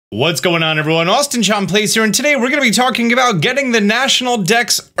What's going on, everyone? Austin John Plays here, and today we're going to be talking about getting the national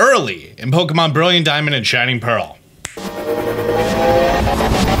dex early in Pokemon Brilliant Diamond and Shining Pearl.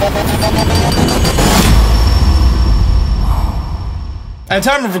 At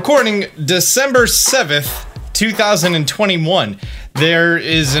time of recording, December 7th, 2021. There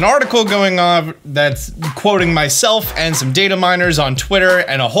is an article going on that's quoting myself and some data miners on Twitter,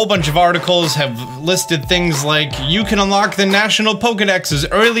 and a whole bunch of articles have listed things like, you can unlock the national pokedex as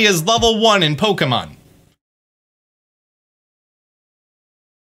early as level 1 in Pokemon.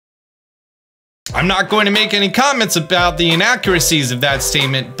 I'm not going to make any comments about the inaccuracies of that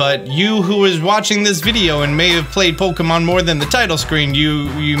statement, but you who is watching this video and may have played Pokemon more than the title screen,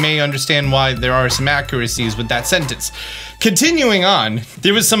 you may understand why there are some accuracies with that sentence. Continuing on,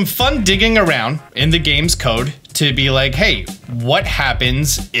 there was some fun digging around in the game's code to be like, hey, what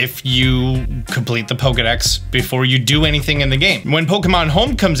happens if you complete the Pokedex before you do anything in the game? When Pokemon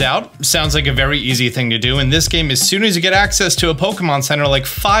Home comes out, sounds like a very easy thing to do. In this game, as soon as you get access to a Pokemon Center, like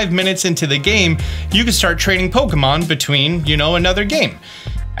 5 minutes into the game, you can start trading Pokemon between, another game.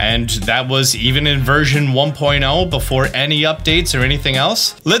 And that was even in version 1.0 before any updates or anything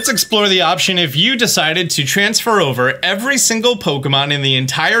else. Let's explore the option if you decided to transfer over every single Pokemon in the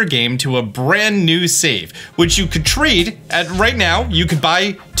entire game to a brand new save, which you could trade at right now. You could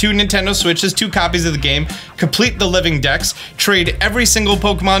buy 2 Nintendo Switches, 2 copies of the game, complete the living dex, trade every single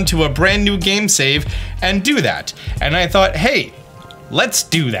Pokemon to a brand new game save, and do that. And I thought, hey, let's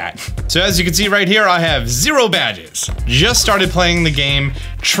do that. So as you can see right here, I have 0 badges. Just started playing the game,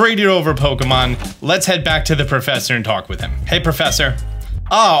 traded over Pokemon. Let's head back to the professor and talk with him. Hey, professor.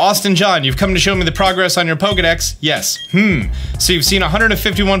 Ah, Austin John, you've come to show me the progress on your Pokedex? Yes. So you've seen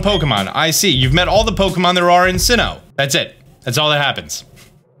 151 Pokemon. I see. You've met all the Pokemon there are in Sinnoh. That's it. That's all that happens.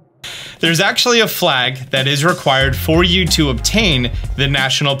 There's actually a flag that is required for you to obtain the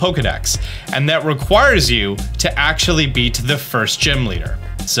National Pokedex, and that requires you to actually beat the first gym leader.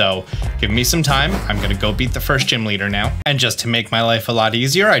 So give me some time. I'm gonna go beat the first gym leader now. And just to make my life a lot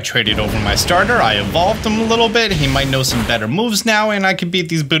easier, I traded over my starter. I evolved him a little bit. He might know some better moves now, and I can beat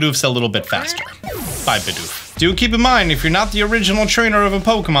these Bidoofs a little bit faster. Bye, Bidoof. Do keep in mind, if you're not the original trainer of a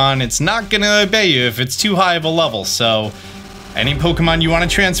Pokemon, it's not gonna obey you if it's too high of a level, so any Pokemon you want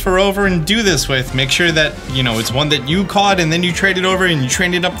to transfer over and do this with, make sure that, it's one that you caught and then you traded over and you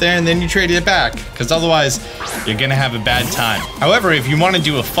trained it up there and then you traded it back, because otherwise you're gonna have a bad time. However, if you want to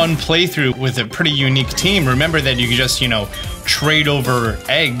do a fun playthrough with a pretty unique team, remember that you can just, trade over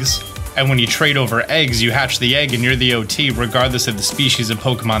eggs, and when you trade over eggs, you hatch the egg and you're the OT regardless of the species of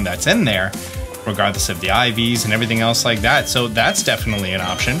Pokemon that's in there, regardless of the IVs and everything else like that. So that's definitely an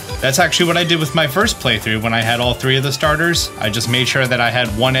option. That's actually what I did with my first playthrough when I had all 3 of the starters. I just made sure that I had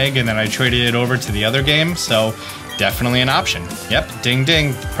 1 egg and then I traded it over to the other game. So definitely an option. Yep, ding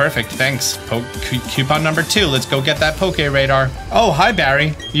ding. Perfect, thanks. Coupon number 2, let's go get that Poke Radar. Oh, hi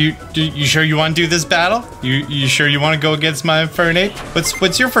Barry. You sure you want to do this battle? You sure you want to go against my Infernape?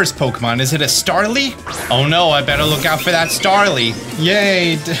 What's your first Pokemon? Is it a Starly? Oh no, I better look out for that Starly.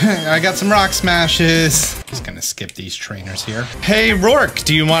 Yay, I got some Rock Smashes. Just gonna skip these trainers here. Hey Rourke,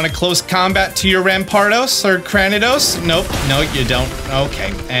 do you want a close combat to your Rampardos or Cranidos? Nope, no you don't.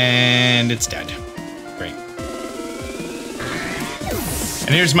 Okay, and it's dead. Great.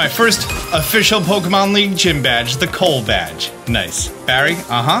 And here's my first official Pokemon League gym badge, the Cole badge. Nice. Barry,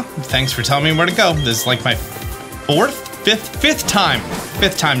 thanks for telling me where to go. This is like my fifth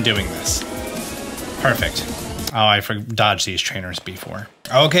time doing this. Perfect. Oh, I dodged these trainers before.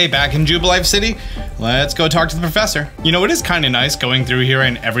 Okay, back in Jubilife City, let's go talk to the professor. It is kind of nice going through here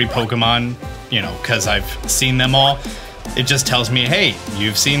and every Pokemon, because I've seen them all. It just tells me, hey,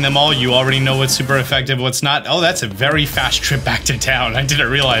 you've seen them all, you already know what's super effective, what's not. Oh, that's a very fast trip back to town. I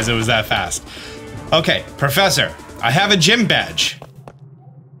didn't realize it was that fast. Okay, Professor, I have a gym badge.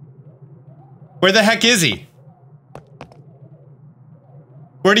 Where the heck is he?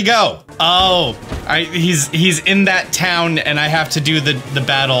 Where'd he go? Oh, he's in that town and I have to do the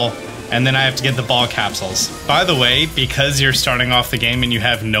battle and then I have to get the ball capsules. By the way, because you're starting off the game and you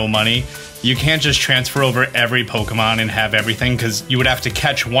have no money, you can't just transfer over every Pokemon and have everything, because you would have to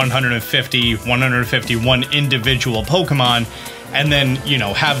catch 151 individual Pokemon and then,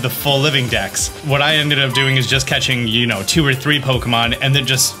 have the full living dex. What I ended up doing is just catching, 2 or 3 Pokemon and then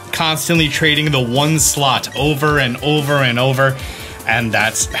just constantly trading the 1 slot over and over and over. And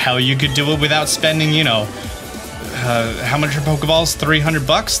that's how you could do it without spending, how much are Pokeballs? 300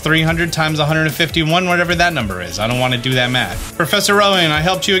 bucks? 300 times 151, whatever that number is. I don't want to do that math. Professor Rowan, I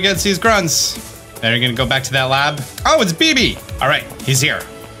helped you against these grunts. Then you're gonna go back to that lab. Oh, it's BB. All right, he's here.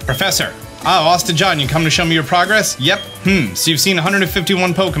 Professor, Oh, Austin John, you come to show me your progress? Yep. So you've seen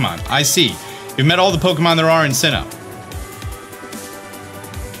 151 Pokemon. I see. You've met all the Pokemon there are in Sinnoh.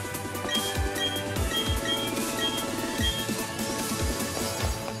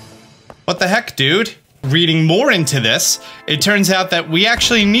 What the heck, dude? Reading more into this, it turns out that we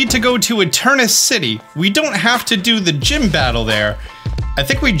actually need to go to Eternus City. We don't have to do the gym battle there. I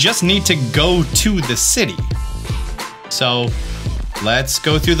think we just need to go to the city. So let's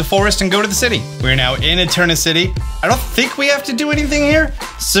go through the forest and go to the city. We're now in Eternus City. I don't think we have to do anything here.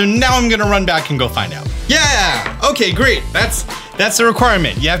 So now I'm gonna run back and go find out. Yeah, okay, great. That's the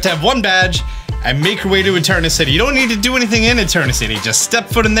requirement. You have to have one badge and make your way to Eternus City. You don't need to do anything in Eternus City. Just step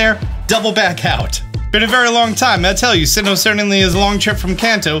foot in there, double back out. Been a very long time, I tell you. Sinnoh certainly is a long trip from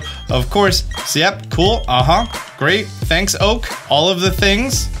Kanto. Of course. So, yep, cool. Great. Thanks, Oak. All of the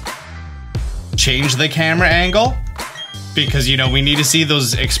things. Change the camera angle. Because, you know, we need to see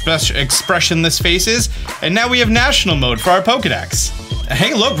those expressionless faces. And now we have national mode for our Pokedex.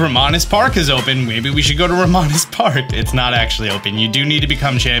 Hey, look, Romanus Park is open. Maybe we should go to Romanus Park. It's not actually open. You do need to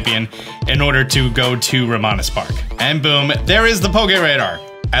become champion in order to go to Romanus Park. And boom, there is the Poke Radar.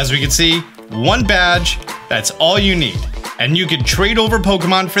 As we can see, one badge, that's all you need. And you could trade over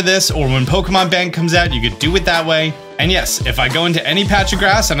Pokemon for this, or when Pokemon Bank comes out, you could do it that way. And yes, if I go into any patch of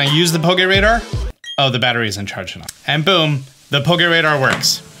grass and I use the Poke Radar, oh, the battery isn't charged enough. And boom, the Poke Radar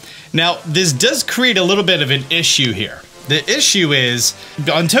works. Now, this does create a little bit of an issue here. The issue is,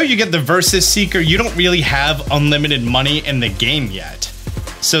 until you get the Versus Seeker, you don't really have unlimited money in the game yet.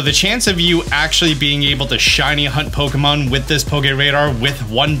 So the chance of you actually being able to shiny hunt Pokemon with this Poke Radar with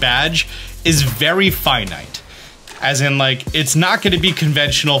one badge is very finite. As in, like, it's not going to be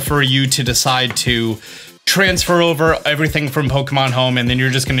conventional for you to decide to transfer over everything from Pokemon Home and then you're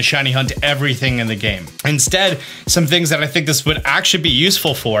just going to shiny hunt everything in the game. Instead, some things that I think this would actually be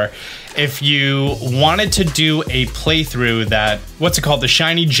useful for, if you wanted to do a playthrough that, what's it called, the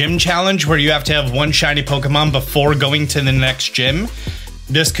Shiny Gym Challenge, where you have to have one shiny Pokemon before going to the next gym.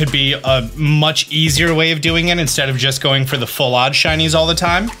 This could be a much easier way of doing it instead of just going for the full odd shinies all the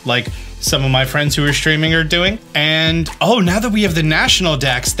time, like some of my friends who are streaming are doing. And oh, now that we have the National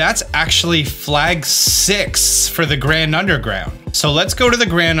Dex, that's actually flag 6 for the Grand Underground. So let's go to the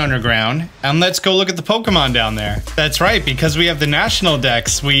Grand Underground and let's go look at the Pokemon down there. That's right, because we have the National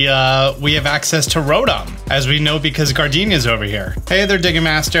Dex, we have access to Rotom, as we know because Gardenia's over here. Hey there, Digger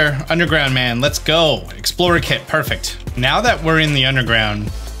Master, Underground Man, let's go. Explorer Kit, perfect. Now that we're in the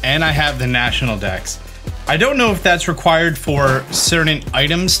Underground and I have the National Dex, I don't know if that's required for certain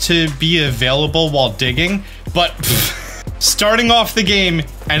items to be available while digging, but starting off the game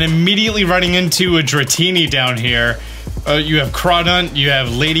and immediately running into a Dratini down here, you have Crawdaunt, you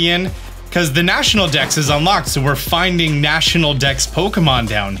have Ladian, because the National Dex is unlocked, so we're finding National Dex Pokemon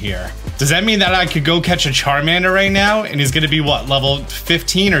down here. Does that mean that I could go catch a Charmander right now, and he's gonna be what, level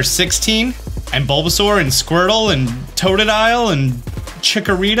 15 or 16? And Bulbasaur and Squirtle and Totodile and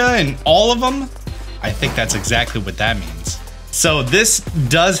Chikorita and all of them? I think that's exactly what that means. So this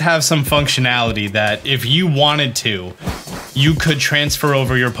does have some functionality that if you wanted to, you could transfer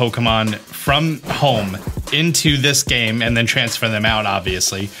over your Pokemon from home into this game and then transfer them out,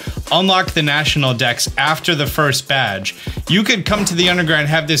 obviously. Unlock the National Dex after the first badge. You could come to the Underground and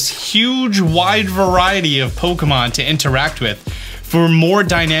have this huge, wide variety of Pokemon to interact with for more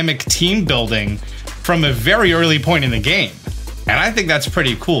dynamic team building from a very early point in the game. And I think that's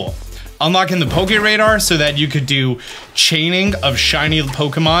pretty cool. Unlocking the Poke Radar so that you could do chaining of shiny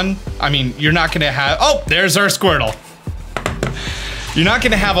Pokemon. I mean, you're not gonna have, oh, there's our Squirtle. You're not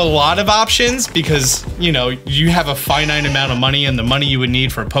gonna have a lot of options because, you know, you have a finite amount of money, and the money you would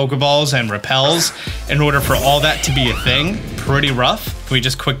need for Pokeballs and repels in order for all that to be a thing, pretty rough. Can we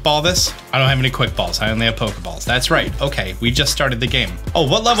just quick ball this? I don't have any quick balls, I only have Pokeballs. That's right, okay, we just started the game. Oh,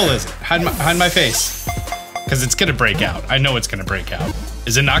 what level is it? Hide my face. Because it's gonna break out. I know it's gonna break out.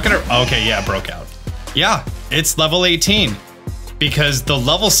 Is it not gonna? Okay, yeah, it broke out. Yeah, it's level 18. Because the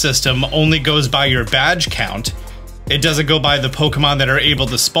level system only goes by your badge count. It doesn't go by the Pokemon that are able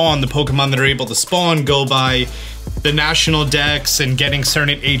to spawn. The Pokemon that are able to spawn go by the National Dex and getting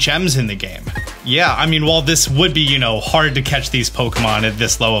certain HMs in the game. Yeah, I mean, while this would be, you know, hard to catch these Pokemon at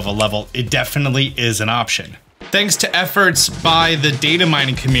this low of a level, it definitely is an option. Thanks to efforts by the data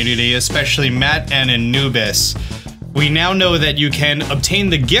mining community, especially Matt and Anubis, we now know that you can obtain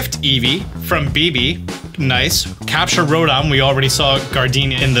the gift Eevee from BB. Nice. Capture Rotom. We already saw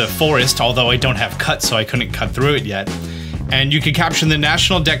Gardenia in the forest, although I don't have cut, so I couldn't cut through it yet. And you can capture the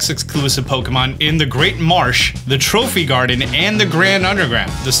National Dex exclusive Pokemon in the Great Marsh, the Trophy Garden, and the Grand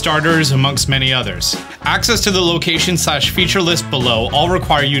Underground, the starters amongst many others. Access to the location/feature list below all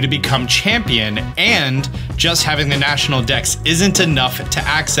require you to become champion, and just having the National Dex isn't enough to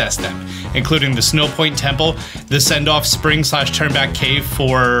access them, including the Snow Point Temple, the Send-Off Spring/Turnback Cave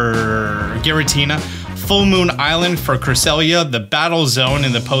for Giratina, Full Moon Island for Cresselia, the Battle Zone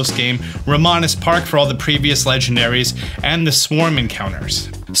in the post-game, Romanus Park for all the previous legendaries, and the Swarm encounters.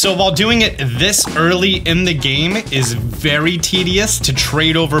 So while doing it this early in the game is very tedious to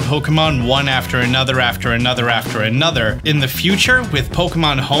trade over Pokemon one after another after another after another, in the future with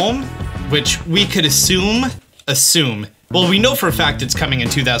Pokemon Home, which we could assume, well, we know for a fact it's coming in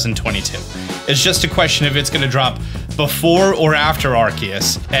 2022. It's just a question if it's going to drop before or after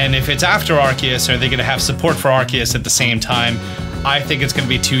Arceus. And if it's after Arceus, are they going to have support for Arceus at the same time? I think it's going to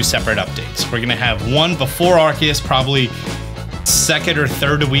be two separate updates. We're going to have one before Arceus, probably second or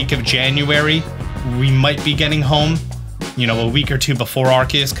third week of January. We might be getting Home, you know, a week or two before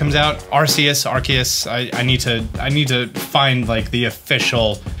Arceus comes out. Arceus, I need to find like the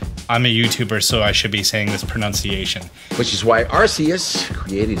official. I'm a YouTuber, so I should be saying this pronunciation. Which is why Arceus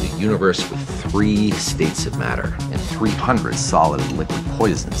created a universe with 3 states of matter and 300 solid and liquid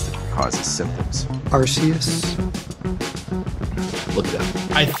poisons that can cause symptoms. Arceus? Look it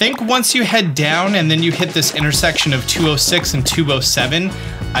up. I think once you head down and then you hit this intersection of 206 and 207,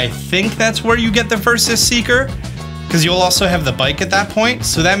 I think that's where you get the Versus Seeker, because you'll also have the bike at that point.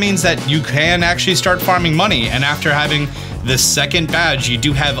 So that means that you can actually start farming money, and after having the second badge, you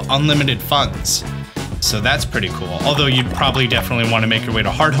do have unlimited funds. So that's pretty cool. Although you'd probably definitely want to make your way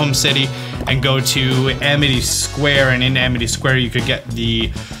to Hearthome City and go to Amity Square, and in Amity Square you could get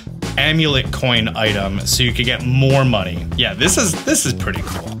the amulet coin item, so you could get more money. Yeah, this is pretty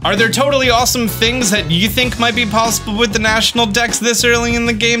cool. Are there totally awesome things that you think might be possible with the National Dex this early in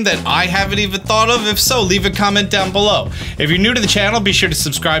the game that I haven't even thought of? If so, leave a comment down below. If you're new to the channel, be sure to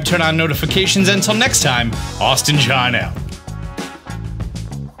subscribe, turn on notifications. Until next time, Austin John out.